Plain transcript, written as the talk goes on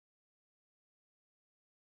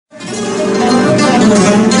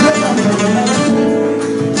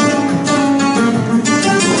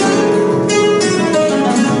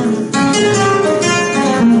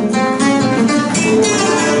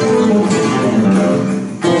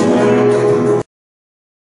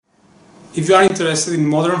If you are interested in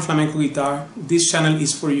modern flamenco guitar, this channel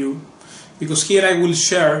is for you, because here I will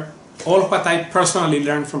share all what I personally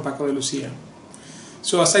learned from Paco de Lucia.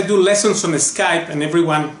 So as I do lessons on Skype, and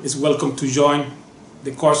everyone is welcome to join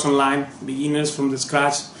the course online, beginners from the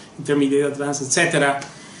scratch, intermediate, advanced, etc.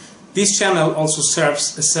 This channel also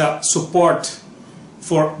serves as a support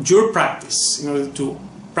for your practice in order to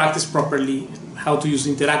practice properly, how to use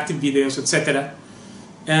interactive videos, etc.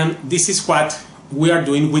 And this is what we are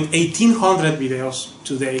doing with 1800 videos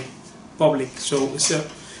today public. So it's a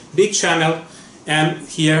big channel, and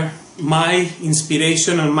here my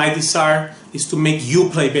inspiration and my desire is to make you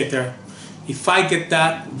play better. If I get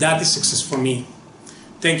that, that is success for me.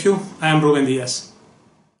 Thank you. I am Ruben Diaz.